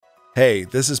Hey,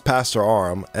 this is Pastor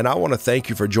Aram, and I want to thank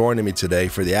you for joining me today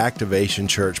for the Activation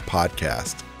Church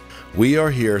podcast. We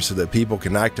are here so that people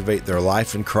can activate their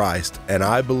life in Christ, and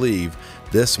I believe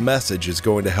this message is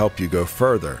going to help you go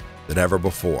further than ever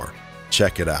before.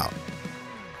 Check it out.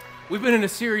 We've been in a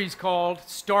series called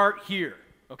Start Here,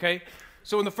 okay?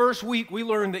 So in the first week, we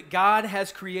learned that God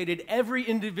has created every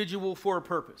individual for a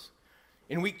purpose.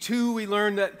 In week 2, we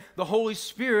learned that the Holy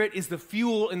Spirit is the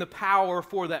fuel and the power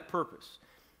for that purpose.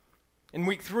 In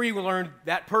week 3, we learned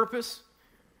that purpose.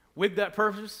 With that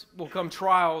purpose will come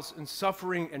trials and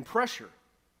suffering and pressure.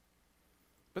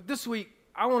 But this week,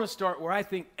 I want to start where I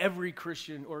think every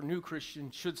Christian or new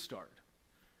Christian should start.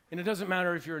 And it doesn't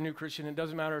matter if you're a new Christian, it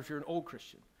doesn't matter if you're an old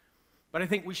Christian. But I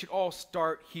think we should all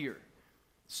start here.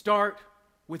 Start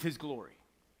with His glory.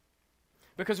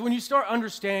 Because when you start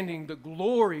understanding the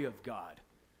glory of God,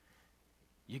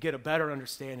 you get a better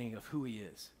understanding of who He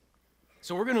is.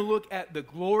 So we're going to look at the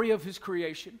glory of His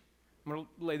creation. I'm going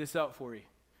to lay this out for you.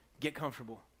 Get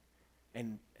comfortable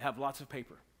and have lots of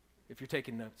paper if you're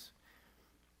taking notes.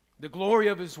 The glory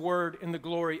of His Word and the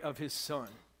glory of His Son.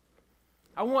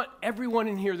 I want everyone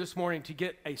in here this morning to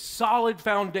get a solid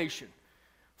foundation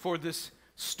for this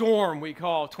storm we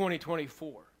call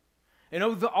 2024. And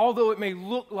although it may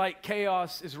look like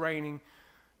chaos is reigning,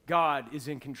 God is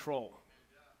in control.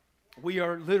 We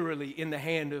are literally in the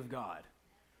hand of God.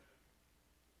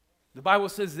 The Bible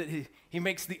says that he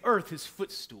makes the earth His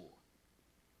footstool.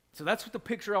 So that's what the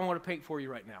picture I want to paint for you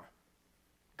right now.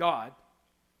 God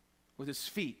with His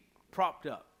feet propped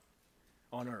up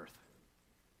on earth.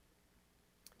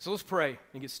 So let's pray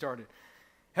and get started.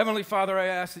 Heavenly Father, I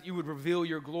ask that you would reveal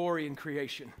your glory in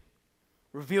creation.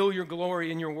 Reveal your glory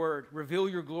in your word. Reveal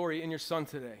your glory in your Son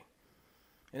today.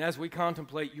 And as we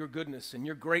contemplate your goodness and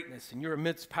your greatness and your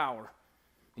immense power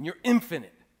and your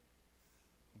infinite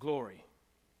glory,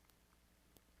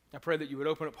 I pray that you would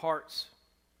open up hearts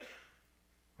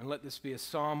and let this be a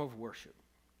psalm of worship.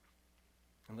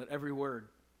 And let every word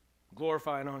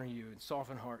glorify and honor you and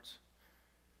soften hearts.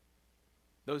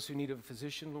 Those who need a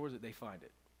physician, Lord, that they find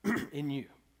it in you.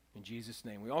 In Jesus'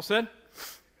 name. We all said?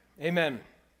 Amen.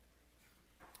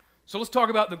 So let's talk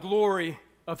about the glory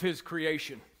of His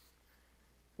creation.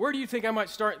 Where do you think I might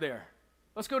start there?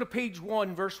 Let's go to page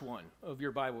 1, verse 1 of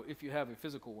your Bible, if you have a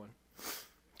physical one.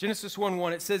 Genesis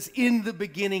 1:1, it says, "In the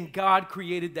beginning, God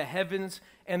created the heavens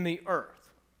and the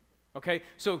earth." Okay,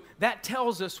 so that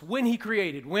tells us when He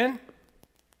created. When?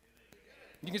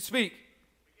 You can speak.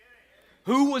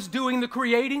 Who was doing the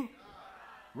creating?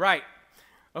 Right.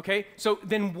 Okay, so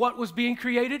then what was being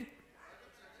created?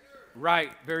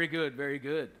 Right, very good, very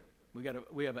good.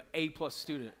 We have an A+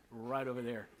 student right over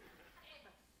there.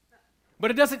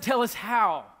 But it doesn't tell us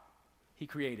how He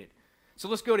created. So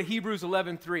let's go to Hebrews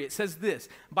 11:3. It says this: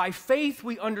 "By faith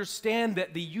we understand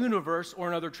that the universe," or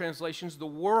in other translations, the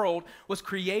world, "was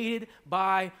created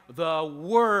by the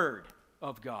Word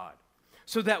of God,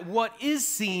 so that what is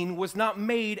seen was not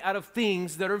made out of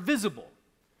things that are visible."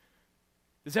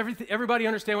 Does everybody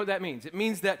understand what that means? It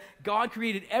means that God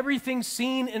created everything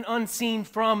seen and unseen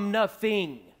from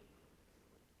nothing.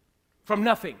 From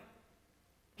nothing.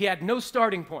 He had no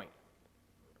starting point.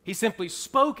 He simply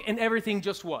spoke and everything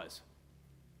just was.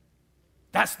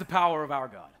 That's the power of our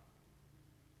God.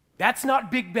 That's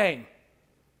not Big Bang.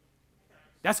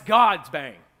 That's God's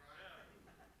bang.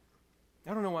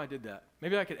 I don't know why I did that.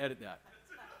 Maybe I could edit that.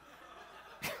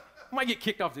 I might get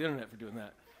kicked off the internet for doing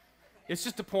that. It's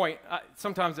just a point.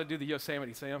 Sometimes I do the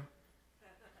Yosemite Sam.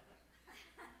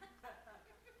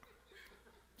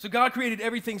 So God created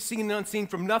everything seen and unseen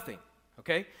from nothing.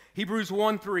 Okay? Hebrews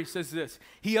 1:3 says this: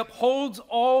 "He upholds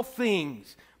all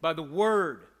things by the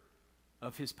word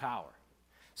of His power."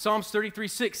 Psalms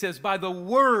 33:6 says, "By the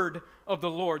word of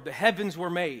the Lord the heavens were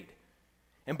made,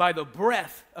 and by the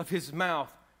breath of His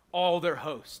mouth all their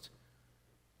host."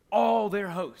 All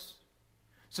their hosts.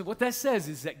 So what that says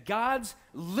is that God's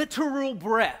literal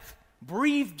breath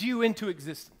breathed you into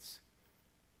existence.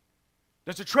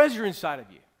 There's a treasure inside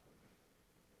of you.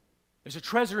 There's a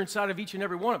treasure inside of each and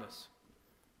every one of us.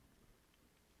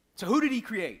 So who did He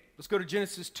create? Let's go to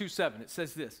Genesis 2:7. It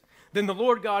says this: "Then the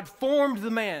Lord God formed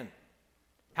the man."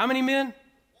 How many men? One.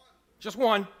 Just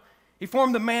one. "He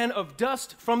formed the man of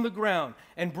dust from the ground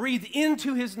and breathed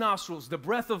into his nostrils the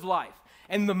breath of life,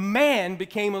 and the man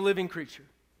became a living creature."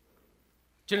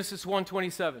 Genesis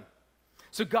 1:27.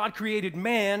 So God created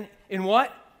man in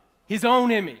what? His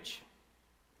own image.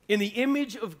 In the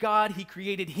image of God, He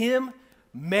created him,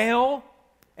 male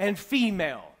and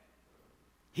female.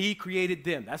 He created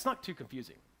them. That's not too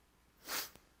confusing.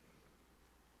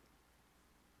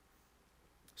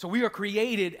 So we are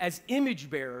created as image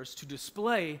bearers to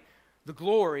display the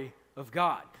glory of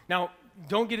God. Now,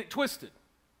 don't get it twisted,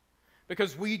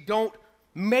 because we don't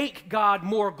make God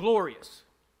more glorious.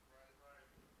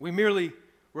 We merely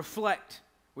reflect,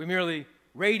 we merely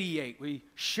radiate, we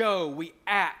show, we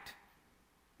act,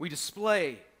 we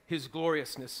display his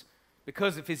gloriousness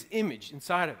because of his image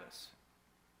inside of us.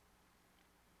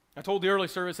 I told the early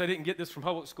service I didn't get this from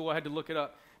public school. I had to look it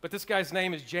up. But this guy's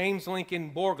name is James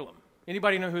Lincoln Borglum.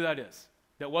 Anybody know who that is?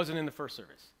 That wasn't in the first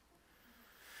service.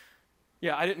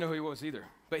 Yeah, I didn't know who he was either.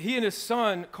 But he and his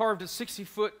son carved a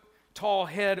 60-foot tall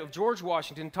head of George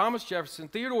Washington, Thomas Jefferson,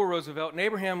 Theodore Roosevelt, and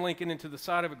Abraham Lincoln into the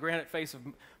side of a granite face of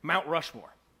Mount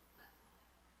Rushmore.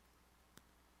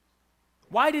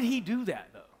 Why did he do that,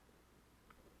 though?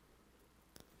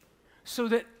 So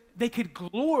that they could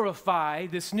glorify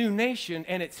this new nation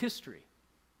and its history.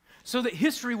 So that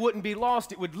history wouldn't be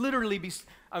lost. It would literally be,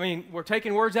 we're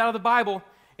taking words out of the Bible,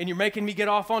 and you're making me get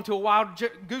off onto a wild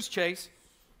goose chase.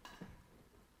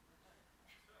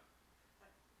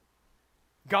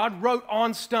 God wrote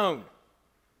on stone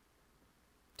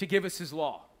to give us his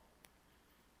law.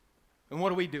 And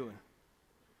what are we doing?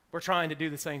 We're trying to do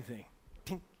the same thing.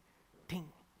 Tink, tink,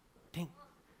 tink.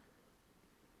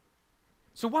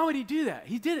 So why would he do that?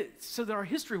 He did it so that our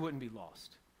history wouldn't be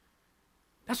lost.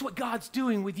 That's what God's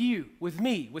doing with you, with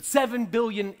me, with 7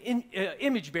 billion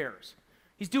image bearers.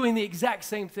 He's doing the exact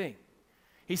same thing.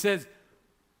 He says,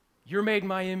 you're made in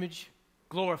my image,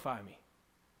 glorify me.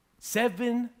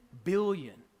 7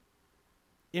 billion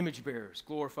image bearers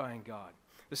glorifying God.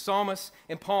 The psalmist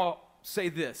and Paul say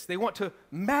this. They want to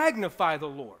magnify the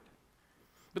Lord.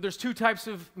 But there's two types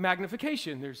of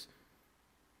magnification. There's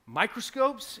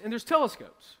microscopes and there's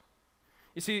telescopes.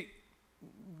 You see,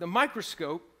 the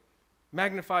microscope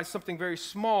magnifies something very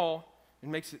small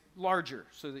and makes it larger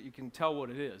so that you can tell what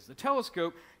it is. The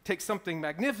telescope takes something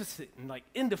magnificent and like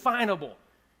indefinable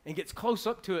and gets close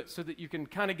up to it so that you can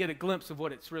kind of get a glimpse of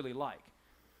what it's really like.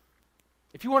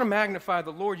 If you want to magnify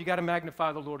the Lord, you got to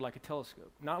magnify the Lord like a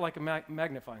telescope, not like a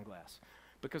magnifying glass,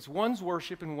 because one's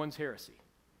worship and one's heresy.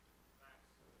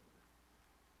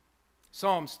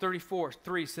 Psalms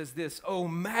 34:3 says this, "Oh,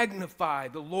 magnify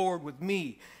the Lord with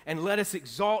me, and let us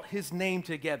exalt his name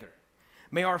together.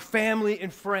 May our family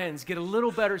and friends get a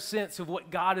little better sense of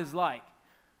what God is like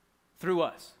through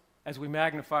us as we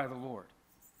magnify the Lord."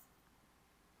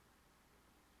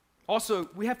 Also,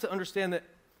 we have to understand that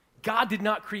God did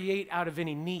not create out of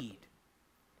any need.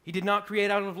 He did not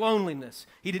create out of loneliness.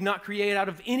 He did not create out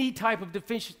of any type of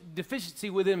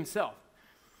deficiency within himself.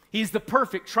 He's the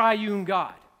perfect triune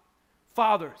God,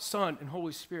 Father, Son, and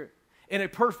Holy Spirit, in a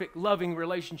perfect, loving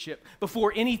relationship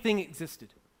before anything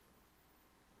existed.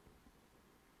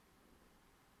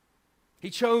 He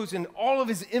chose in all of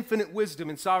his infinite wisdom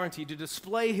and sovereignty to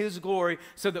display his glory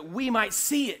so that we might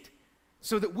see it,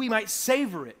 so that we might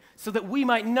savor it, so that we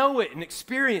might know it and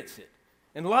experience it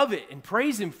and love it and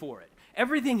praise him for it.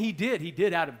 Everything he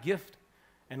did out of gift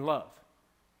and love.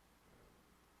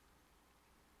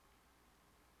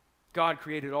 God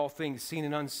created all things, seen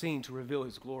and unseen, to reveal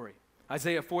his glory.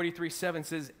 Isaiah 43:7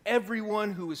 says,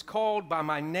 "Everyone who is called by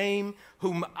my name,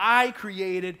 whom I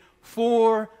created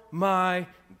for my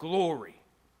glory,"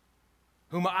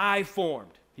 whom I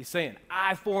formed. He's saying,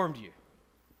 I formed you.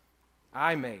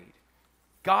 I made.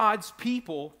 God's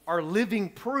people are living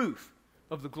proof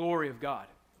of the glory of God.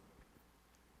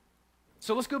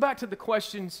 So let's go back to the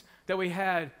questions that we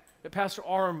had that Pastor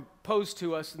Aram posed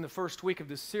to us in the first week of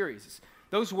this series.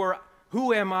 Those were,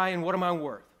 who am I and what am I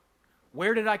worth?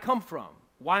 Where did I come from?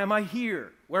 Why am I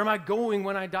here? Where am I going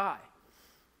when I die?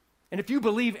 And if you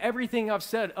believe everything I've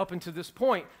said up until this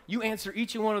point, you answer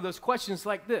each one of those questions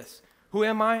like this. Who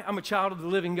am I? I'm a child of the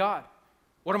living God.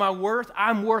 What am I worth?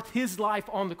 I'm worth his life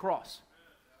on the cross.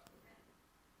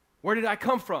 Where did I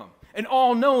come from? An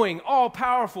all-knowing,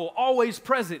 all-powerful, always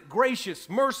present, gracious,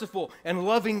 merciful, and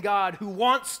loving God who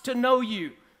wants to know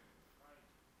you.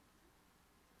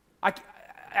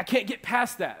 I can't get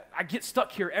past that. I get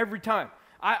stuck here every time.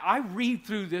 I read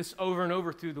through this over and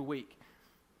over through the week.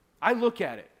 I look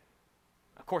at it.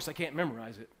 Of course, I can't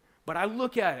memorize it, but I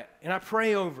look at it and I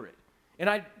pray over it. And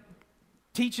I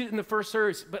teach it in the first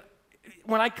service, but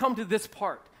when I come to this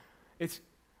part, it's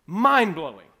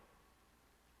mind-blowing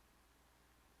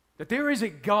that there is a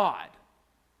God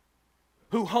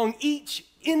who hung each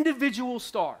individual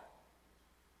star,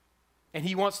 and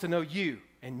he wants to know you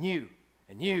and you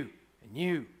and you and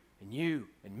you and you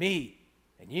and me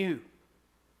and you.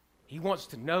 He wants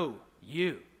to know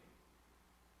you.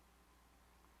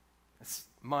 That's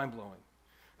mind-blowing.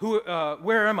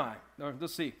 Where am I?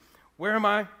 Let's see. Where am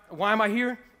I? Why am I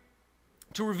here?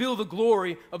 To reveal the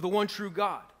glory of the one true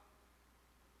God.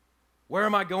 Where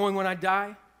am I going when I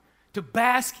die? to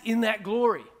bask in that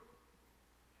glory,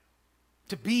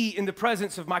 to be in the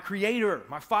presence of my Creator,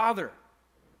 my Father.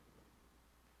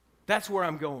 That's where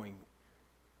I'm going.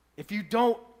 If you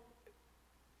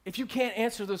can't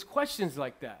answer those questions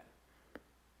like that,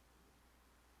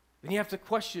 then you have to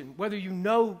question whether you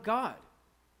know God,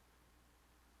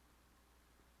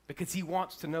 because He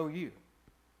wants to know you.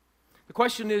 The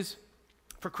question is,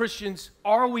 for Christians,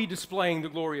 are we displaying the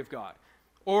glory of God,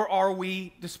 or are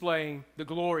we displaying the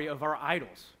glory of our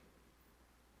idols?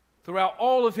 Throughout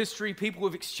all of history, people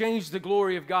have exchanged the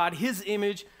glory of God, His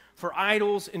image, for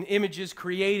idols and images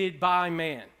created by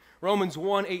man. Romans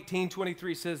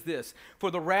 1:18-23 says this, "For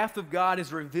the wrath of God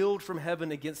is revealed from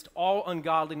heaven against all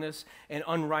ungodliness and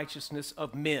unrighteousness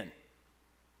of men."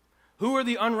 Who are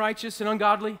the unrighteous and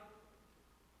ungodly?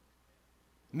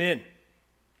 Men.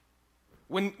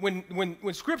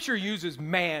 When Scripture uses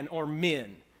man or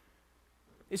men,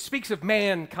 it speaks of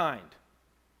mankind.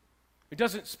 It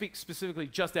doesn't speak specifically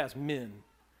just as men.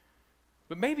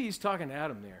 But maybe he's talking to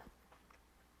Adam there.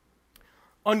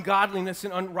 Ungodliness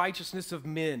and unrighteousness of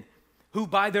men, who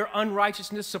by their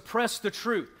unrighteousness suppress the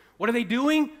truth. What are they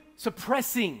doing?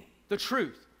 Suppressing the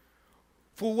truth.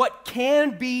 For what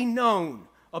can be known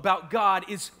about God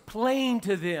is plain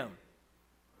to them,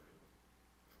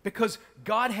 because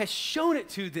God has shown it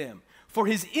to them for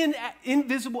His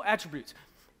invisible attributes.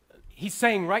 He's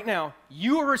saying right now,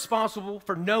 you are responsible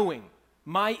for knowing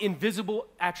my invisible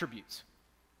attributes.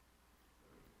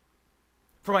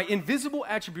 For my invisible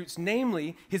attributes,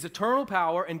 namely His eternal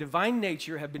power and divine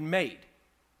nature, have been made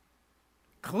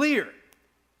clearly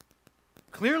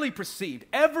perceived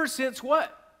ever since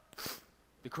what?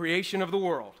 The creation of the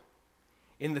world,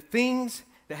 in the things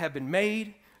that have been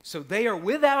made, so they are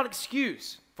without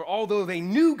excuse. For although they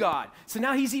knew God, so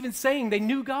now he's even saying they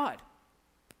knew God.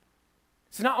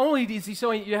 So not only is he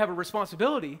saying you have a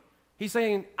responsibility, he's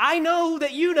saying, I know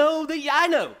that you know that I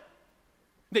know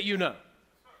that you know.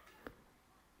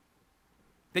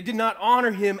 They did not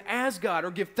honor Him as God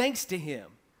or give thanks to Him,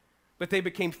 but they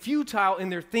became futile in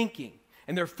their thinking,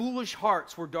 and their foolish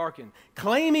hearts were darkened.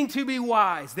 Claiming to be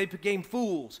wise, they became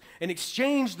fools and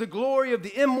exchanged the glory of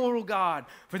the immortal God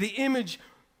for the images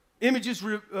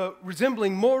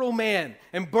resembling mortal man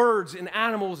and birds and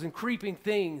animals and creeping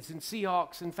things and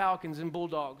seahawks and falcons and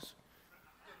bulldogs.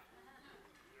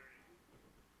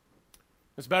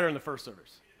 It's better in the first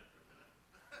service.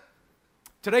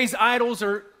 Today's idols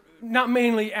are not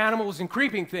mainly animals and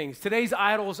creeping things. Today's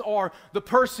idols are the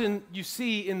person you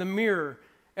see in the mirror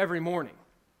every morning.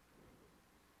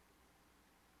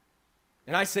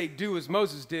 And I say do as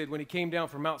Moses did when he came down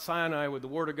from Mount Sinai with the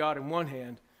Word of God in one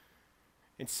hand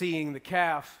and seeing the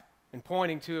calf and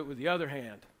pointing to it with the other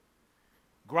hand.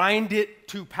 Grind it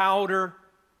to powder,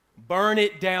 burn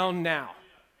it down now,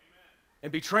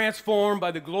 and be transformed by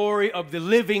the glory of the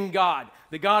living God,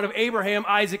 the God of Abraham,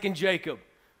 Isaac, and Jacob.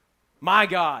 My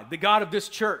God, the God of this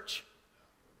church.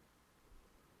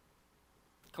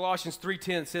 Colossians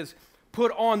 3:10 says,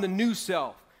 put on the new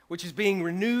self, which is being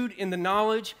renewed in the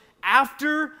knowledge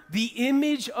after the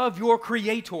image of your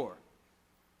Creator.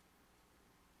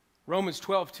 Romans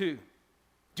 12:2,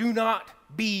 do not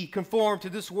be conformed to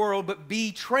this world, but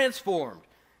be transformed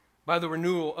by the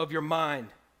renewal of your mind,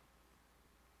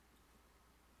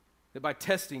 that by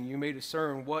testing you may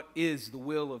discern what is the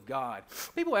will of God.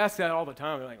 People ask that all the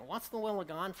time. They're like, what's the will of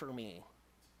God for me?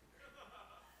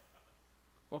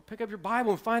 Well, pick up your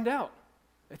Bible and find out.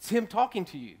 It's Him talking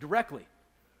to you directly.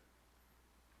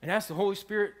 And ask the Holy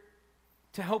Spirit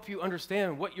to help you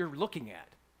understand what you're looking at.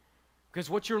 Because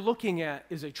what you're looking at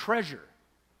is a treasure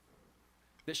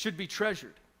that should be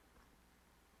treasured.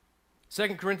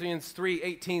 2 Corinthians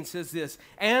 3:18 says this,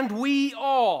 and we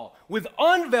all, with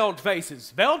unveiled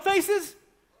faces, veiled faces?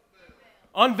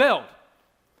 Unveiled.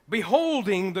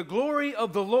 Beholding the glory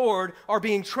of the Lord, are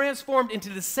being transformed into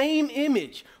the same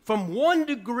image from one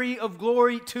degree of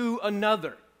glory to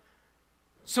another.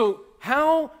 So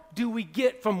how do we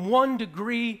get from one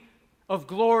degree of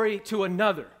glory to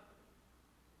another?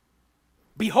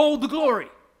 Behold the glory.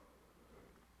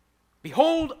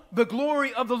 Behold the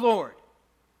glory of the Lord.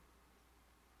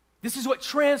 This is what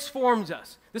transforms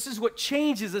us. This is what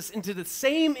changes us into the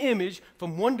same image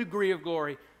from one degree of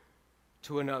glory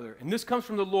to another. And this comes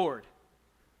from the Lord,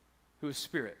 who is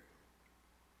Spirit.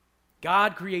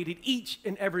 God created each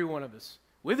and every one of us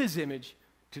with His image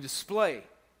to display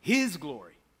His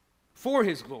glory, for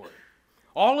His glory.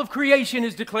 All of creation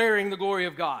is declaring the glory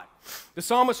of God. The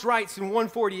psalmist writes in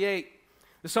 148,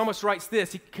 the psalmist writes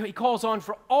this, he calls on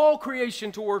for all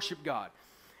creation to worship God.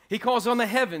 He calls on the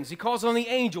heavens, He calls on the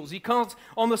angels, He calls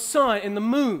on the sun and the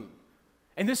moon.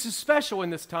 And this is special in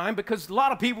this time because a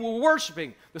lot of people were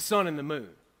worshiping the sun and the moon.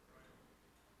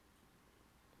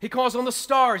 He calls on the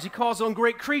stars. He calls on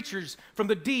great creatures from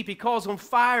the deep. He calls on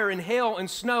fire and hail and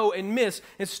snow and mist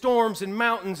and storms and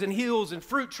mountains and hills and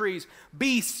fruit trees,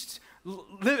 beasts,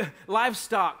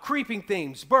 livestock, creeping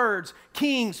things, birds,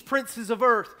 kings, princes of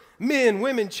earth, men,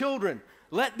 women, children.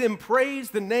 Let them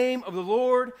praise the name of the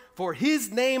Lord, for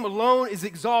his name alone is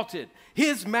exalted.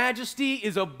 His majesty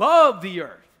is above the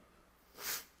earth.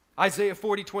 Isaiah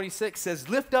 40:26 says,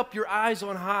 lift up your eyes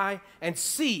on high and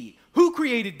see who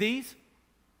created these.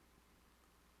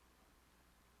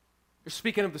 You're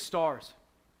speaking of the stars.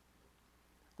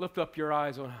 Lift up your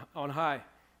eyes on high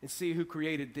and see who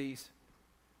created these.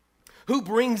 Who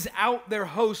brings out their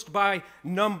host by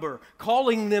number,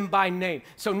 calling them by name.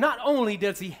 So not only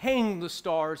does he hang the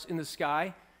stars in the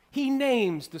sky, he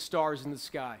names the stars in the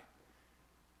sky.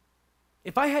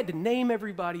 If I had to name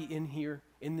everybody in here,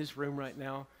 in this room right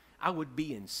now, I would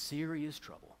be in serious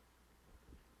trouble.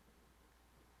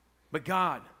 But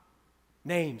God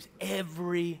names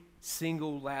every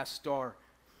single last star.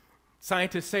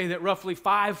 Scientists say that roughly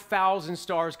 5,000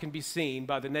 stars can be seen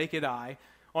by the naked eye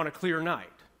on a clear night.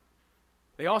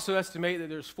 They also estimate that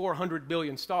there's 400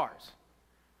 billion stars.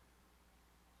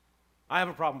 I have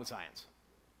a problem with science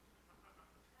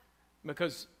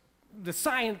because the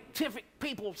scientific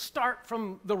people start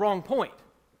from the wrong point.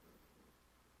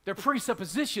 Their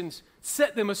presuppositions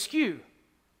set them askew.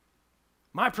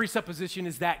 My presupposition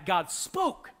is that God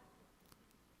spoke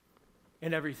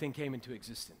and everything came into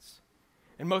existence.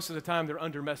 And most of the time they're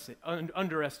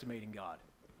underestimating God.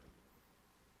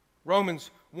 Romans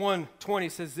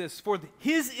 1:20 says this, for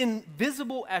his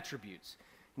invisible attributes,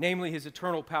 namely his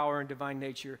eternal power and divine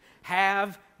nature,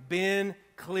 have been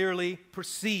clearly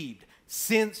perceived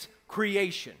since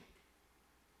creation.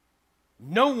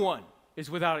 No one is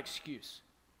without excuse.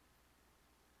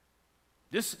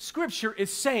 This scripture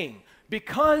is saying,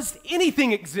 because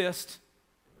anything exists,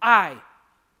 I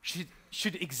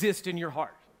should exist in your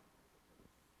heart.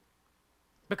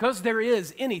 Because there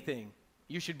is anything,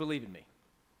 you should believe in me.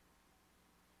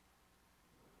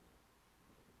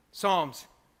 Psalms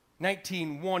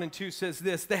 19:1-2 says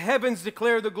this, the heavens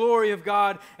declare the glory of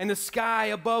God, and the sky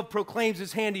above proclaims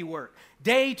his handiwork.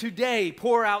 Day to day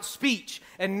pour out speech,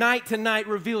 and night to night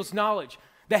reveals knowledge.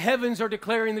 The heavens are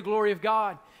declaring the glory of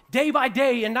God. Day by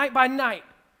day and night by night,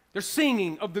 they're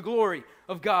singing of the glory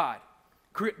of God.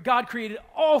 God created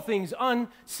all things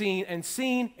unseen and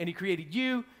seen, and he created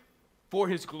you for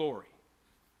his glory.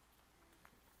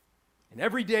 And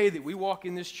every day that we walk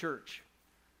in this church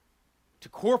to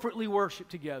corporately worship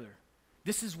together,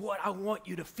 this is what I want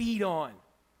you to feed on.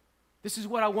 This is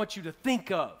what I want you to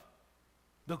think of.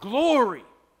 The glory.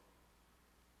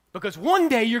 Because one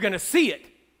day you're going to see it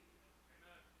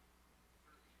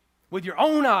with your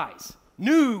own eyes,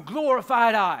 new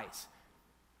glorified eyes.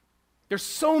 There's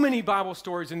so many Bible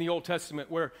stories in the Old Testament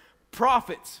where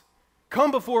prophets come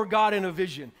before God in a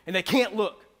vision and they can't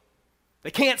look.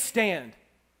 They can't stand.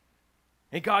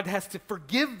 And God has to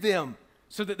forgive them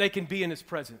so that they can be in his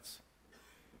presence.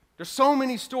 There's so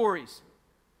many stories.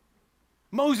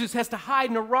 Moses has to hide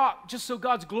in a rock just so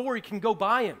God's glory can go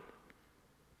by him,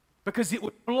 because it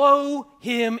would blow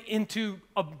him into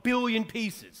a billion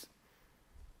pieces.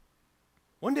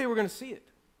 One day we're going to see it.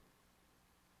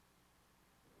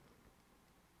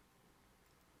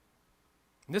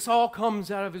 And this all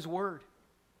comes out of his word.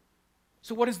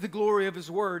 So what is the glory of his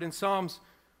word? In Psalms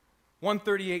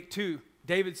 138:2,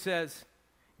 David says,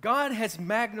 God has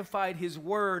magnified his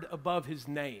word above his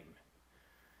name.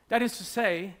 That is to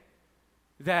say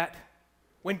that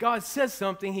when God says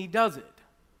something, he does it.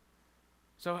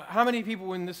 So how many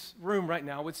people in this room right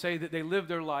now would say that they live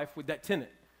their life with that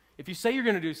tenet? If you say you're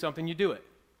going to do something, you do it.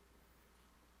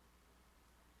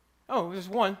 Oh, there's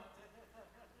one.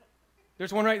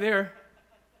 There's one right there.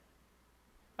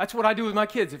 That's what I do with my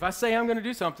kids. If I say I'm going to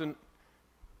do something,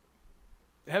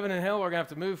 heaven and hell are going to have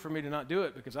to move for me to not do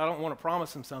it, because I don't want to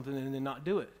promise them something and then not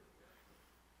do it.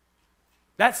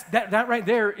 That right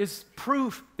there is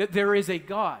proof that there is a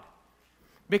God,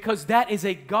 because that is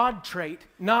a God trait,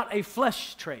 not a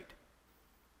flesh trait.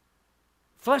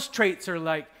 Flesh traits are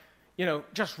like,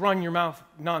 just run your mouth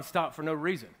nonstop for no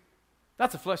reason.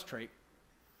 That's a flesh trait.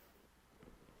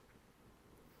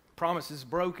 Promises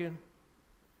broken,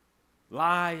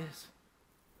 lies,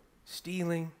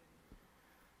 stealing.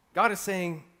 God is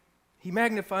saying he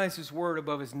magnifies his word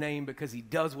above his name because he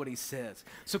does what he says.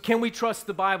 So can we trust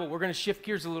the Bible? We're going to shift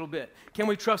gears a little bit. Can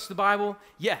we trust the Bible?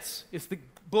 Yes. It's the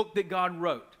book that God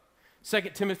wrote. 2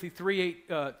 Timothy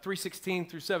 3:16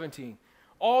 through 17.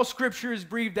 All Scripture is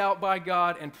breathed out by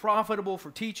God and profitable for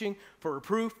teaching, for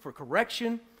reproof, for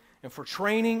correction, and for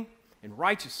training in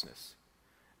righteousness,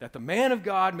 that the man of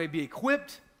God may be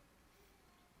equipped,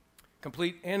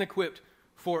 complete and equipped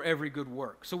for every good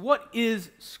work. So what is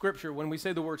Scripture? When we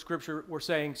say the word Scripture, we're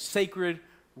saying sacred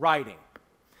writing.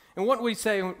 And what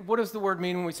does the word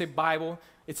mean when we say Bible?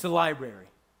 It's the library.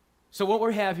 So what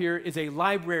we have here is a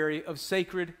library of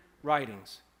sacred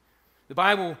writings. The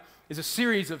Bible is a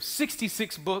series of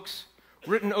 66 books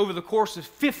written over the course of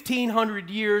 1,500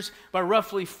 years by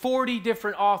roughly 40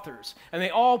 different authors, and they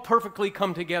all perfectly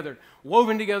come together,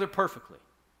 woven together perfectly.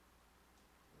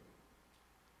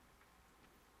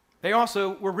 They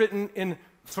also were written in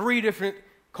 3 different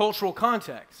cultural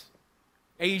contexts: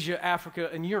 Asia, Africa,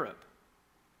 and Europe.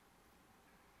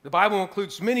 The Bible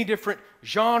includes many different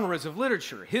genres of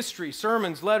literature: history,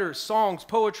 sermons, letters, songs,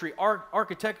 poetry,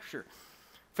 architecture,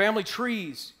 family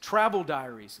trees, travel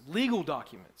diaries, legal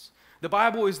documents. The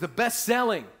Bible is the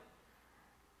best-selling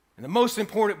and the most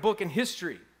important book in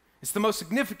history. It's the most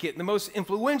significant, the most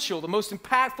influential, the most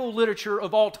impactful literature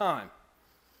of all time.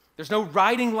 There's no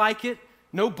writing like it.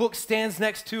 No book stands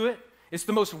next to it. It's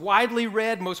the most widely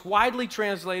read, most widely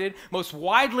translated, most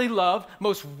widely loved,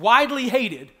 most widely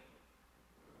hated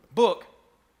book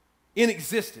in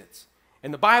existence.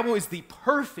 And the Bible is the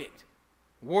perfect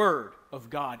Word of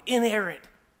God, inerrant,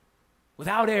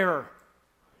 without error,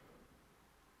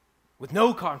 with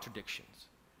no contradictions.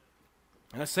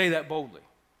 And I say that boldly.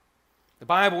 The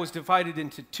Bible is divided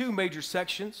into 2 major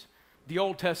sections: the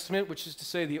Old Testament, which is to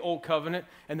say the Old Covenant,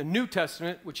 and the New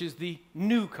Testament, which is the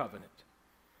New Covenant.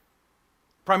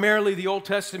 Primarily, the Old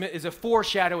Testament is a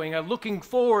foreshadowing, a looking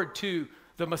forward to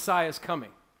the Messiah's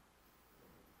coming.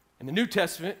 And the New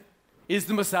Testament is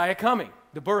the Messiah coming,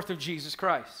 the birth of Jesus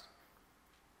Christ.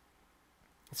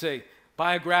 It's a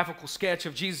biographical sketch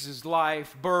of Jesus'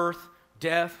 life, birth,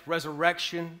 death,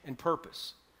 resurrection, and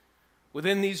purpose.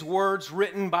 Within these words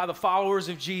written by the followers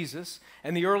of Jesus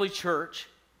and the early church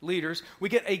leaders, we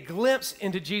get a glimpse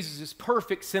into Jesus'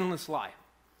 perfect, sinless life.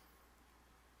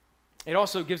 It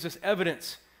also gives us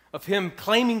evidence of him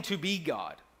claiming to be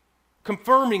God,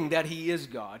 confirming that he is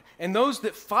God, and those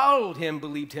that followed him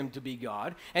believed him to be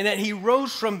God, and that he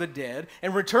rose from the dead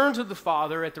and returned to the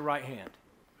Father at the right hand.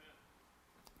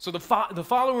 So the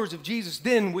followers of Jesus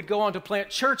then would go on to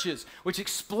plant churches, which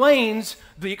explains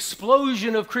the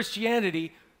explosion of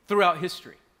Christianity throughout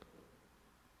history,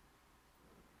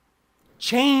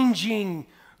 changing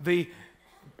the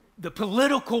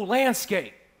political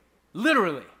landscape,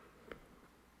 literally.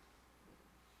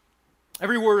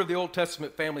 Every word of the Old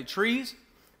Testament family trees,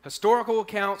 historical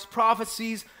accounts,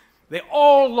 prophecies, they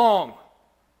all long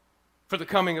for the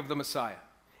coming of the Messiah.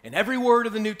 And every word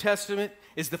of the New Testament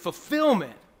is the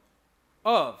fulfillment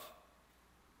of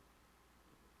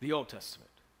the Old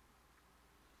Testament.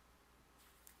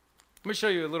 Let me show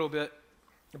you a little bit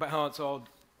about how it's all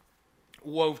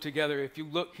wove together. If you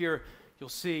look here, you'll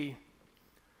see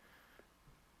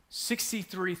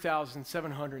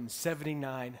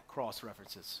 63,779 cross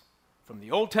references from the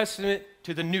Old Testament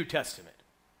to the New Testament.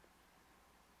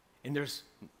 And there's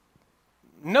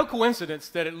no coincidence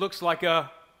that it looks like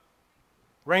a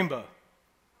rainbow,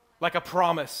 like a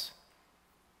promise.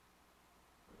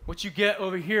 What you get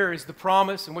over here is the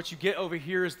promise, and what you get over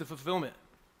here is the fulfillment.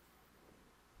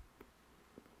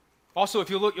 Also,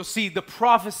 if you look, you'll see the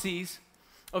prophecies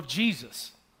of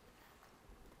Jesus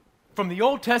from the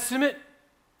Old Testament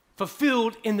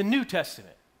fulfilled in the New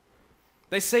Testament.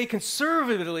 They say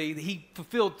conservatively that he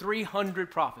fulfilled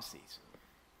 300 prophecies,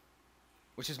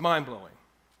 which is mind-blowing.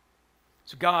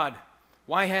 So God,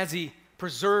 why has he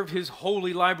preserved his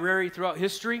holy library throughout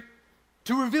history?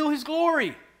 To reveal his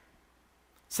glory.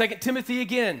 2 Timothy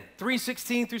again,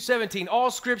 3:16 through 17.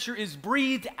 All Scripture is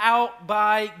breathed out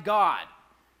by God.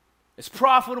 It's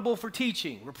profitable for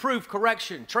teaching, reproof,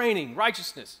 correction, training,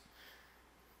 righteousness.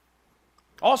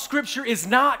 All Scripture is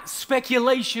not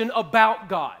speculation about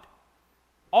God.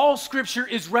 All Scripture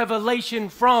is revelation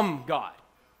from God.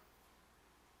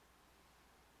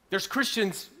 There's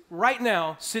Christians right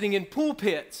now sitting in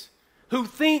pulpits who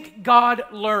think God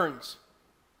learns.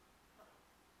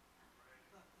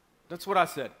 That's what I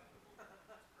said.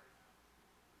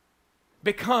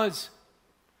 Because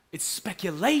it's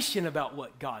speculation about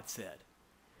what God said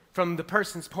from the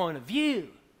person's point of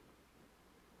view.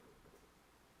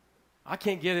 I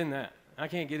can't get in that. I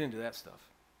can't get into that stuff.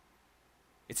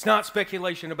 It's not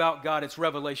speculation about God, it's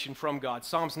revelation from God.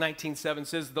 Psalms 19:7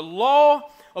 says, "The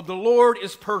law of the Lord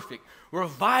is perfect,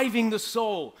 reviving the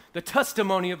soul. The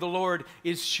testimony of the Lord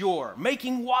is sure,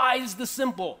 making wise the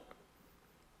simple."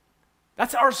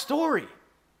 That's our story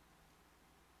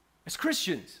as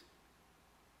Christians.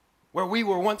 Where we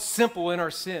were once simple in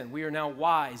our sin, we are now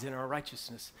wise in our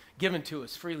righteousness, given to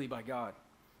us freely by God.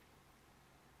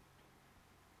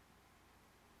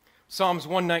 Psalms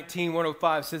 119,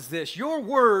 105 says this, your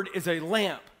word is a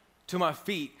lamp to my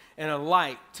feet and a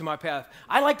light to my path.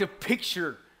 I like to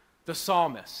picture the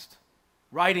psalmist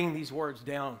writing these words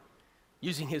down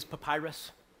using his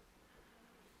papyrus.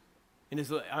 And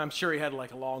I'm sure he had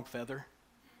like a long feather.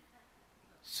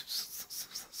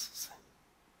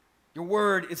 Your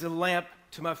word is a lamp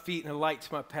to my feet and a light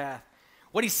to my path.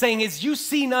 What he's saying is you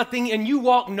see nothing and you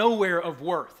walk nowhere of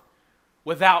worth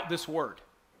without this word.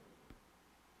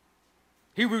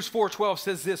 Hebrews 4:12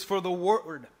 says this, for the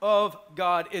word of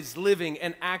God is living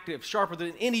and active, sharper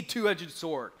than any two-edged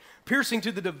sword, piercing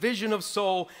to the division of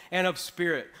soul and of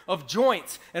spirit, of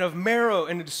joints and of marrow,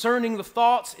 and discerning the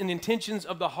thoughts and intentions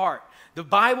of the heart. The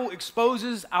Bible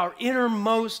exposes our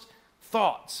innermost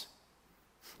thoughts.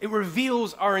 It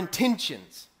reveals our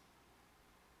intentions.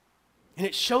 And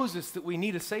it shows us that we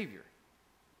need a Savior.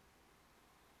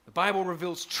 The Bible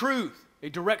reveals truth.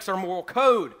 It directs our moral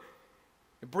code.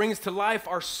 It brings to life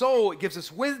our soul. It gives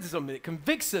us wisdom. It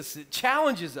convicts us. It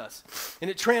challenges us. And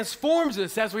it transforms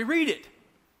us as we read it.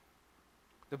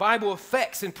 The Bible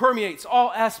affects and permeates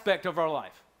all aspects of our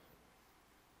life.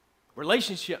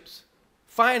 Relationships,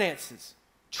 finances,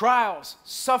 trials,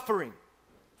 suffering,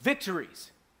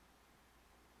 victories.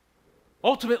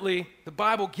 Ultimately, the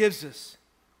Bible gives us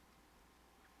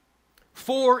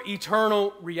 4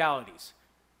 eternal realities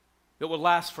that will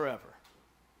last forever.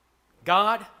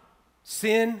 God,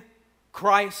 sin,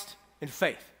 Christ, and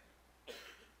faith.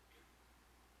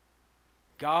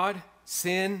 God,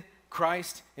 sin,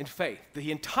 Christ, and faith.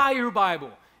 The entire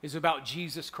Bible is about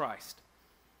Jesus Christ.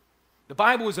 The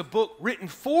Bible is a book written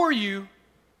for you,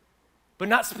 but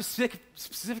not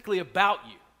specifically about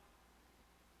you.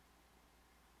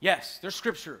 Yes, there's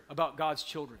scripture about God's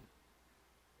children.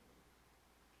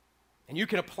 And you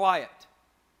can apply it.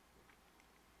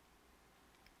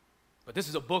 But this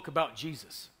is a book about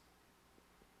Jesus,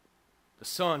 the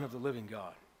Son of the living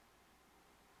God.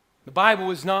 The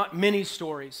Bible is not many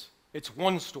stories, it's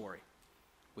one story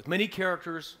with many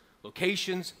characters,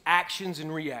 locations, actions,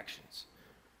 and reactions.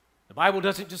 The Bible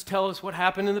doesn't just tell us what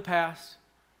happened in the past,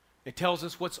 it tells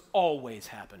us what's always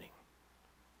happening.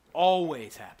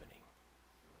 Always happening.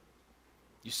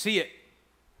 You see it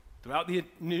throughout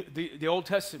the Old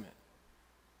Testament.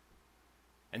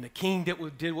 And the king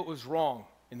did what was wrong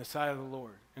in the sight of the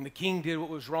Lord. And the king did what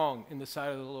was wrong in the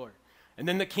sight of the Lord. And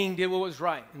then the king did what was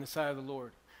right in the sight of the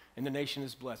Lord. And the nation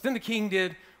is blessed. Then the king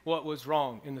did what was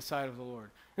wrong in the sight of the Lord.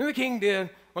 And then the king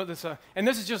did what the son. And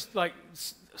this is just like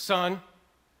son,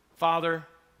 father,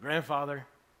 grandfather.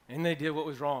 And they did what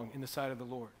was wrong in the sight of the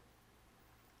Lord.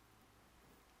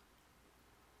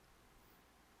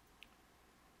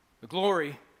 The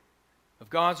glory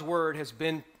of God's word has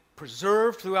been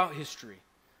preserved throughout history,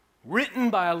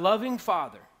 written by a loving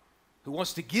Father who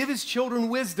wants to give his children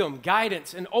wisdom,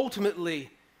 guidance, and ultimately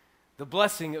the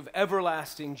blessing of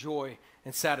everlasting joy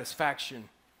and satisfaction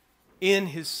in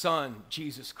his Son,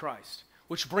 Jesus Christ,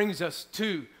 which brings us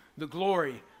to the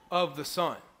glory of the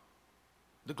Son,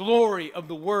 the glory of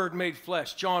the Word made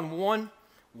flesh. John 1,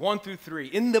 1 through 3.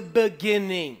 In the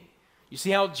beginning, you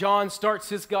see how John starts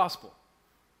his gospel,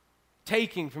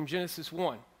 taking from Genesis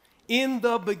 1. In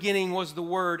the beginning was the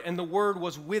Word, and the Word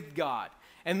was with God,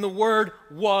 and the Word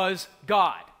was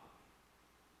God.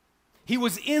 He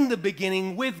was in the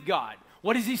beginning with God.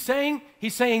 What is he saying?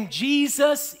 He's saying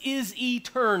Jesus is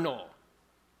eternal.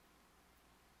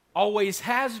 Always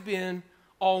has been,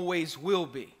 always will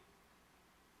be.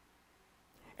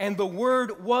 And the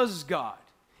Word was God.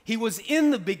 He was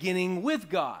in the beginning with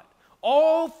God.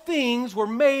 All things were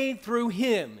made through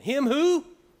him. Him who?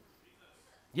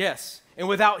 Yes. And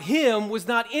without him was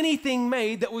not anything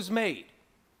made that was made.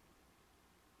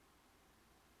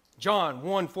 John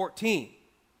 1:14.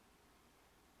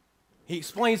 He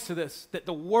explains to this that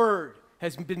the Word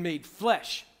has been made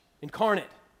flesh,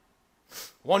 incarnate.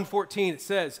 1:14 it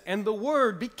says, and the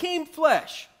Word became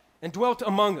flesh and dwelt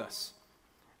among us.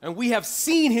 And we have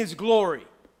seen his glory.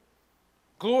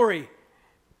 Glory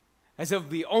as of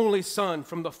the only Son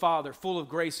from the Father, full of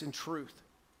grace and truth.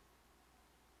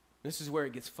 This is where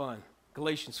it gets fun.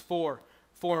 Galatians 4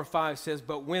 and 5 says,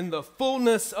 but when the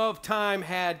fullness of time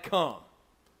had come.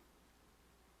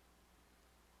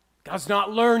 God's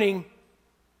not learning.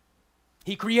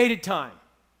 He created time.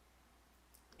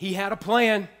 He had a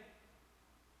plan.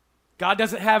 God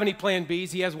doesn't have any plan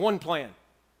Bs. He has one plan.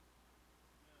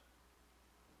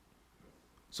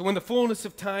 So when the fullness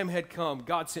of time had come,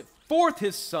 God sent forth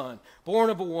his Son, born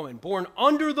of a woman, born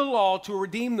under the law, to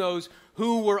redeem those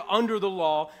who were under the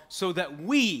law, so that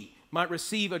we might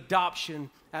receive adoption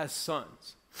as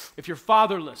sons. If you're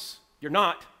fatherless, you're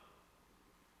not,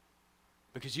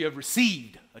 because you have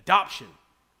received adoption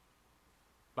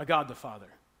by God the Father.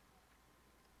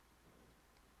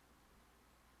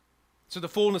 So the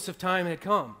fullness of time had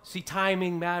come. See,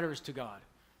 timing matters to God.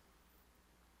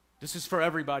 This is for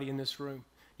everybody in this room.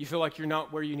 You feel like you're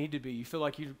not where you need to be. You feel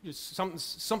like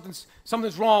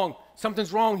something's wrong.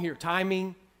 Something's wrong here.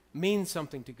 Timing means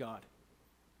something to God.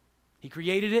 He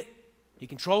created it. He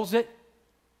controls it.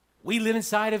 We live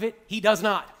inside of it. He does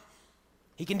not.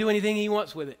 He can do anything he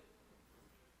wants with it.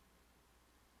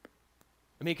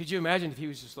 I mean, could you imagine if he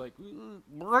was just like,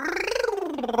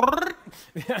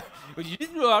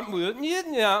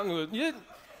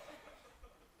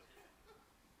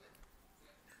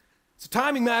 so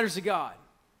timing matters to God.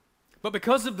 But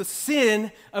because of the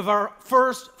sin of our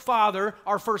first father,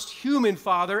 our first human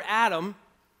father, Adam,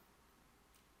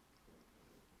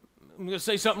 I'm going to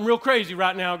say something real crazy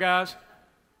right now, guys.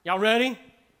 Y'all ready?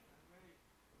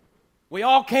 We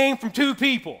all came from two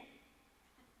people.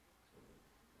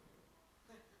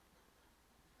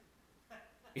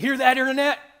 You hear that,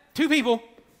 internet? Two people.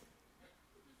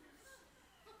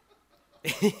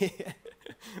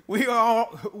 We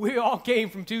all came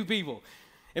from two people.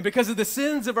 And because of the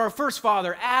sins of our first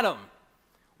father, Adam,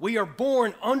 we are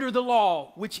born under the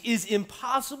law, which is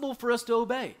impossible for us to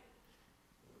obey.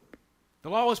 The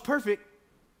law is perfect.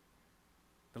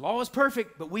 The law is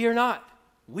perfect, but we are not.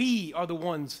 We are the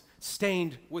ones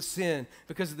stained with sin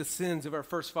because of the sins of our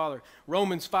first father.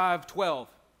 Romans 5:12.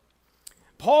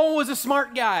 Paul was a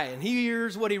smart guy, and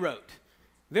here's what he wrote.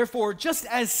 Therefore, just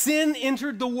as sin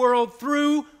entered the world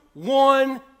through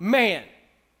one man,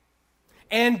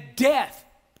 and death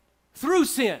through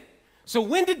sin. So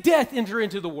when did death enter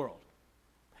into the world?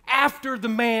 After the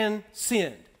man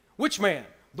sinned. Which man?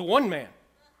 The one man.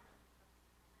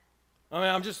 I mean,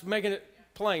 I'm just making it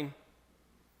plain.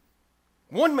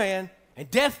 One man, and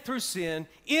death through sin.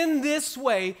 In this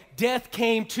way, death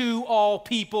came to all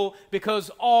people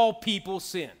because all people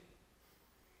sin.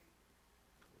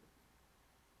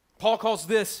 Paul calls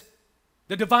this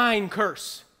the divine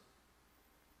curse.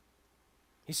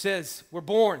 He says, we're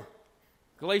born.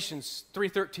 Galatians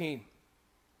 3:13.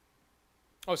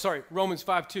 Romans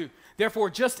 5:2. Therefore,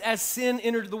 just as sin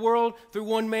entered the world through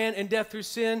one man and death through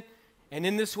sin, and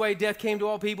in this way death came to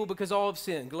all people because all have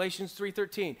sinned. Galatians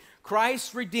 3:13.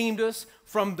 Christ redeemed us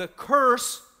from the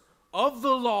curse of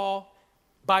the law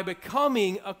by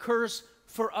becoming a curse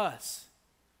for us.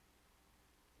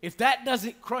 If that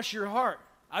doesn't crush your heart,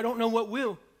 I don't know what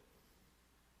will.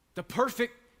 The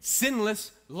perfect,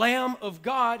 sinless Lamb of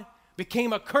God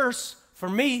became a curse for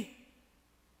me.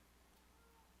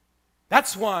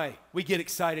 That's why we get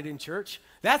excited in church.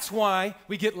 That's why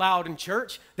we get loud in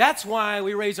church. That's why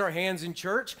we raise our hands in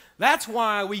church. That's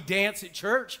why we dance at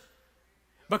church.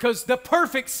 Because the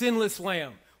perfect sinless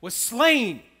Lamb was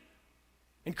slain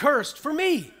and cursed for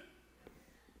me.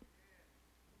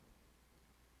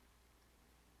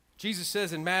 Jesus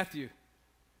says in Matthew,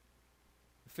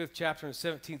 the 5th chapter and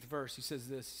 17th verse, he says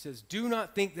this. He says, do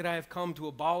not think that I have come to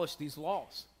abolish these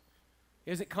laws.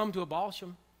 He hasn't come to abolish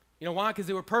them. You know why? Because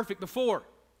they were perfect before.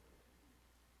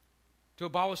 To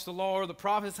abolish the law or the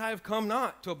prophets, I have come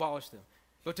not to abolish them,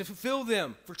 but to fulfill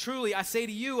them. For truly I say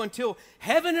to you, until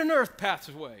heaven and earth pass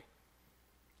away,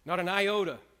 not an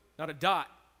iota, not a dot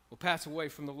will pass away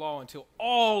from the law until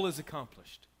all is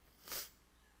accomplished.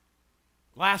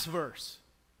 Last verse.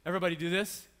 Everybody do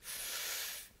this.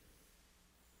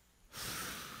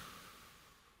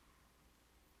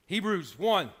 Hebrews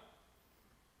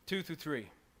 1:2-3.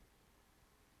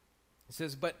 It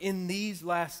says, but in these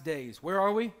last days, where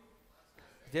are we?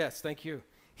 Yes, thank you.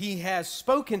 He has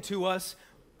spoken to us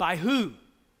by who?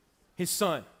 His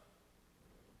Son.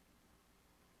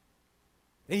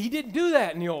 And he didn't do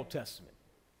that in the Old Testament.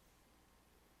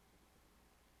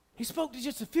 He spoke to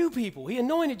just a few people. He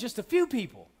anointed just a few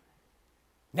people.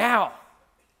 Now,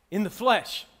 in the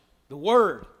flesh, the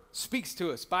Word speaks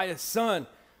to us by His Son,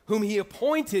 whom He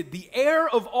appointed the heir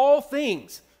of all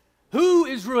things. Who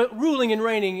is ruling and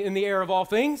reigning in the heir of all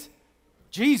things?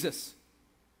 Jesus.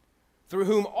 Through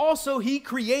whom also He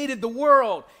created the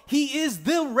world. He is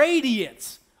the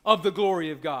radiance of the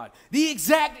glory of God, the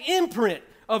exact imprint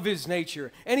of His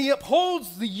nature. And He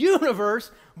upholds the universe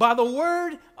by the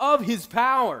word of His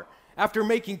power. After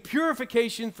making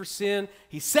purification for sin,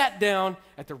 He sat down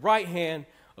at the right hand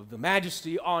of the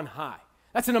Majesty on high.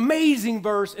 That's an amazing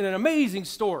verse and an amazing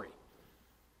story.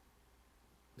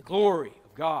 The glory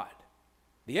of God.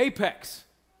 The apex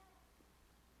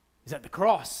is at the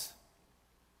cross.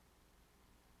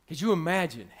 Could you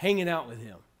imagine hanging out with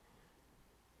Him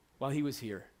while He was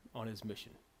here on His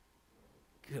mission?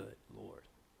 Good Lord.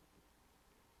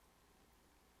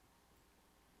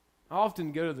 I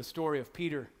often go to the story of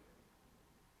Peter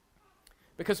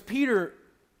because Peter,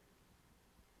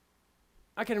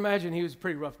 I can imagine he was a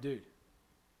pretty rough dude.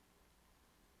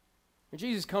 And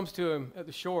Jesus comes to him at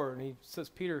the shore and he says,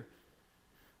 Peter,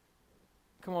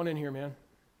 come on in here, man.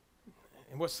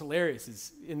 And what's hilarious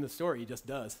is in the story, he just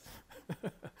does.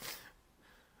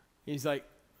 He's like,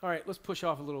 all right, let's push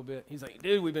off a little bit. He's like,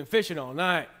 dude, we've been fishing all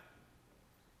night.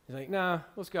 He's like, nah,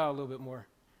 let's go out a little bit more.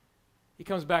 He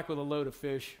comes back with a load of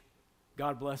fish.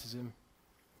 God blesses him.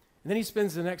 And then he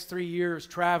spends the next 3 years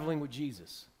traveling with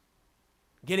Jesus,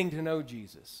 getting to know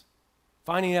Jesus,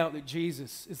 finding out that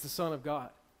Jesus is the Son of God.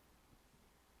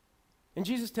 And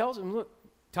Jesus tells him, look,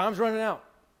 time's running out.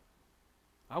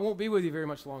 I won't be with you very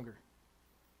much longer.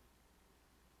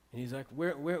 And he's like,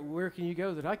 where can you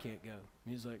go that I can't go?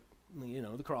 And he's like, you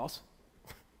know, the cross.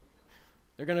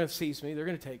 They're going to seize me. They're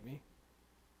going to take me.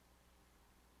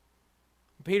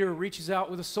 Peter reaches out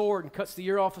with a sword and cuts the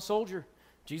ear off a soldier.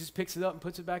 Jesus picks it up and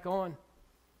puts it back on.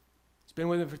 He's been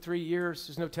with him for 3 years.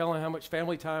 There's no telling how much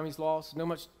family time he's lost.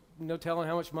 No telling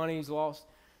how much money he's lost.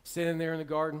 Sitting there in the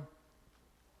garden.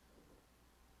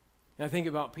 And I think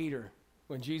about Peter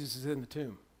when Jesus is in the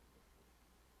tomb.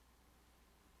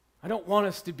 I don't want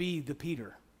us to be the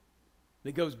Peter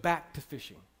that goes back to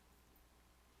fishing.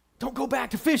 Don't go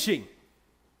back to fishing.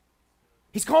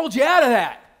 He's called you out of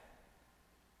that.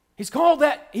 He's called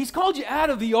you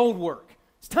out of the old work.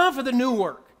 It's time for the new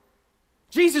work.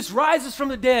 Jesus rises from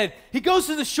the dead. He goes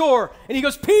to the shore and he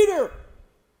goes, Peter!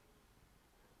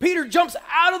 Peter jumps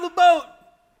out of the boat.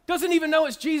 Doesn't even know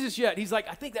it's Jesus yet. He's like,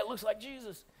 I think that looks like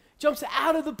Jesus. Jumps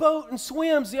out of the boat and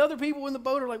swims. The other people in the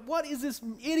boat are like, what is this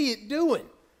idiot doing?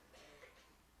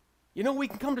 You know, we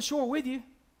can come to shore with you.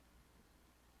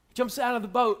 He jumps out of the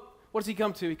boat. What does he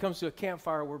come to? He comes to a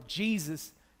campfire where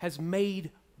Jesus has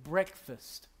made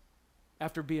breakfast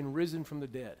after being risen from the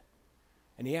dead.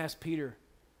 And he asks Peter,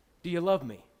 do you love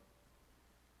me?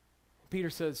 Peter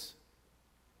says,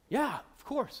 yeah, of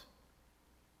course.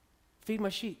 Feed my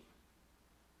sheep.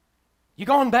 You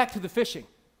going back to the fishing?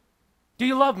 Do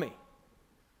you love me?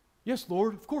 Yes,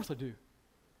 Lord, of course I do.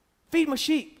 Feed my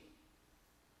sheep.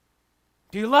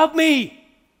 Do you love me?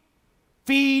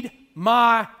 Feed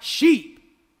my sheep.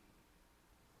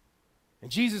 And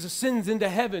Jesus ascends into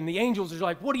heaven. The angels are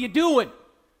like, what are you doing?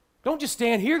 Don't just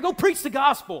stand here. Go preach the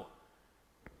gospel.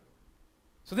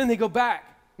 So then they go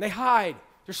back and they hide.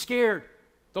 They're scared.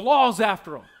 The law's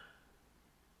after them.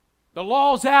 The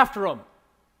law's after them.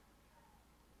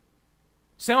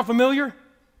 Sound familiar?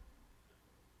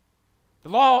 The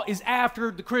law is after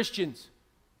the Christians.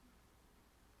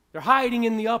 They're hiding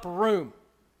in the upper room.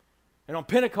 And on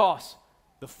Pentecost,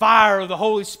 the fire of the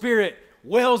Holy Spirit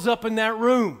wells up in that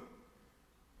room.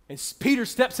 And Peter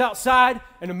steps outside,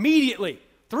 and immediately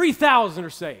 3,000 are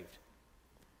saved.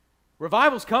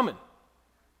 Revival's coming.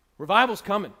 Revival's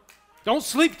coming. Don't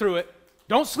sleep through it.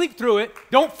 Don't sleep through it.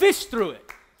 Don't fish through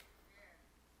it.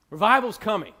 Revival's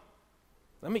coming.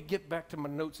 Let me get back to my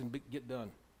notes and get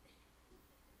done.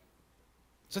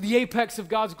 So the apex of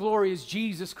God's glory is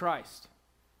Jesus Christ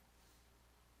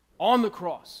on the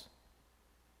cross.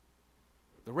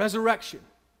 The resurrection,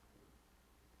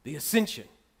 the ascension,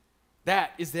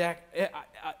 that is the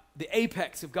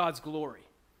apex of God's glory.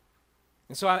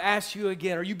 And so I ask you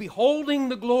again, are you beholding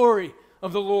the glory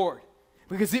of the Lord?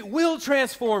 Because it will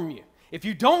transform you. If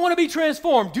you don't want to be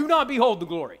transformed, do not behold the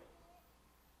glory.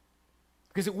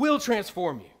 Because it will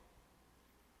transform you.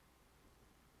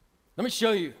 Let me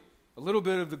show you a little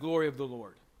bit of the glory of the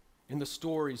Lord in the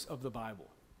stories of the Bible.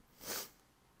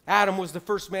 Adam was the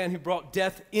first man who brought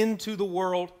death into the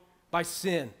world by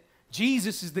sin.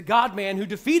 Jesus is the God-man who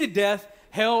defeated death,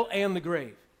 hell, and the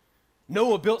grave.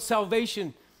 Noah built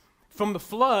salvation from the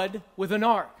flood with an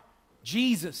ark.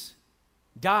 Jesus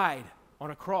died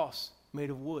on a cross made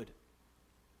of wood.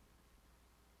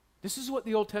 This is what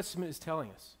the Old Testament is telling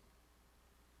us.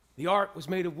 The ark was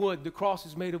made of wood. The cross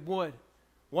is made of wood.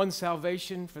 One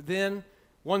salvation for then,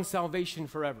 one salvation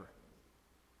forever.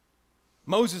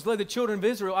 Moses led the children of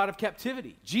Israel out of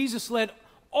captivity. Jesus led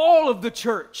all of the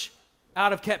church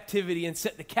out of captivity and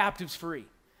set the captives free.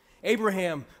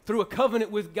 Abraham, through a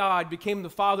covenant with God, became the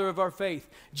father of our faith.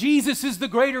 Jesus is the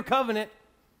greater covenant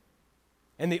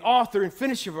and the author and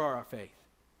finisher of our faith.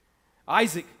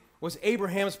 Isaac was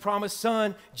Abraham's promised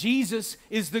son. Jesus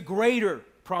is the greater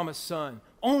promised son,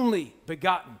 only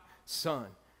begotten son.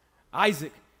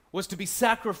 Isaac was to be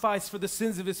sacrificed for the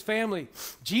sins of his family.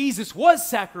 Jesus was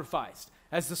sacrificed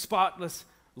as the spotless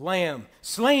lamb,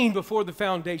 slain before the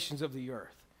foundations of the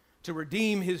earth to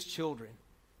redeem his children.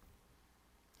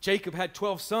 Jacob had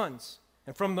 12 sons, and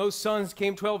And from those sons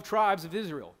came 12 tribes of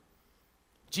Israel.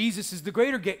 Jesus is the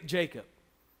greater Jacob,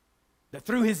 that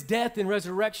through his death and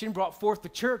resurrection brought forth the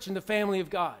church and the family of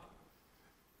God.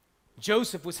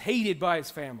 Joseph was hated by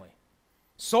his family,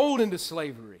 sold into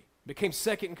slavery, became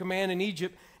second in command in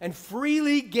Egypt, and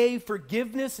freely gave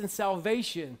forgiveness and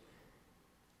salvation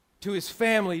to his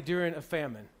family during a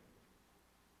famine.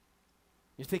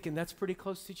 You're thinking, that's pretty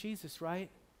close to Jesus, right?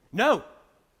 No,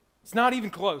 it's not even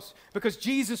close, because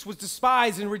Jesus was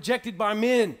despised and rejected by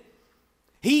men.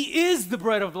 He is the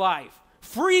bread of life,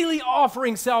 freely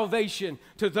offering salvation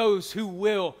to those who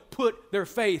will put their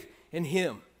faith in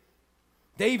him.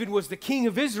 David was the king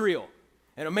of Israel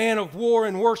and a man of war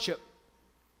and worship.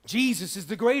 Jesus is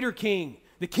the greater king,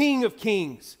 the King of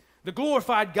kings, the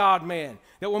glorified God-man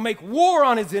that will make war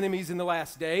on his enemies in the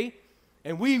last day,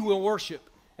 and we will worship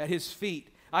at his feet.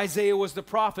 Isaiah was the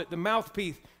prophet, the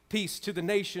mouthpiece to the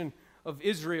nation of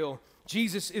Israel.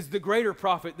 Jesus is the greater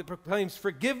prophet that proclaims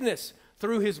forgiveness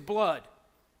through his blood,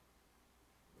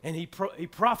 and he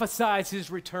prophesies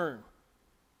his return.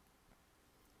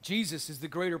 Jesus is the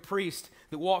greater priest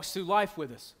that walks through life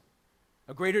with us,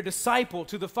 a greater disciple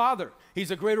to the Father.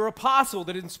 He's a greater apostle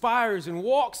that inspires and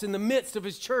walks in the midst of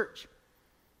his church.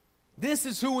 This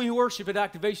is who we worship at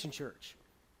Activation Church.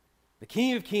 The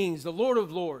King of kings, the Lord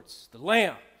of lords, the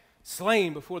Lamb,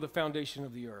 slain before the foundation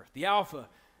of the earth, the Alpha,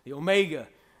 the Omega,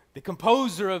 the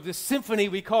composer of this symphony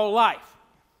we call life.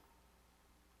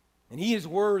 And he is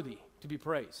worthy to be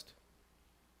praised.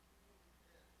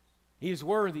 He is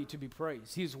worthy to be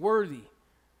praised. He is worthy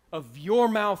of your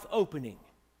mouth opening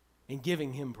and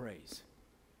giving him praise.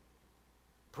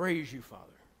 Praise you, Father.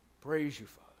 Praise you,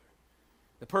 Father.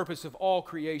 The purpose of all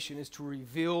creation is to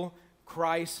reveal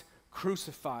Christ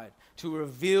crucified, to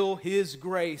reveal his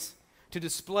grace, to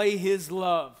display his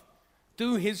love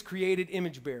through his created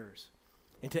image bearers,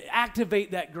 and to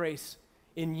activate that grace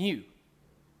in you.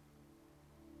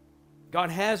 God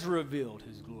has revealed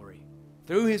his glory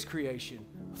through his creation,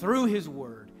 through his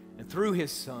word, and through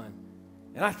his Son.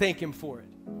 And I thank him for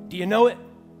it. Do you know it?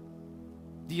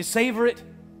 Do you savor it?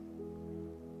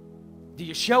 Do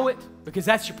you show it? Because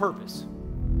that's your purpose.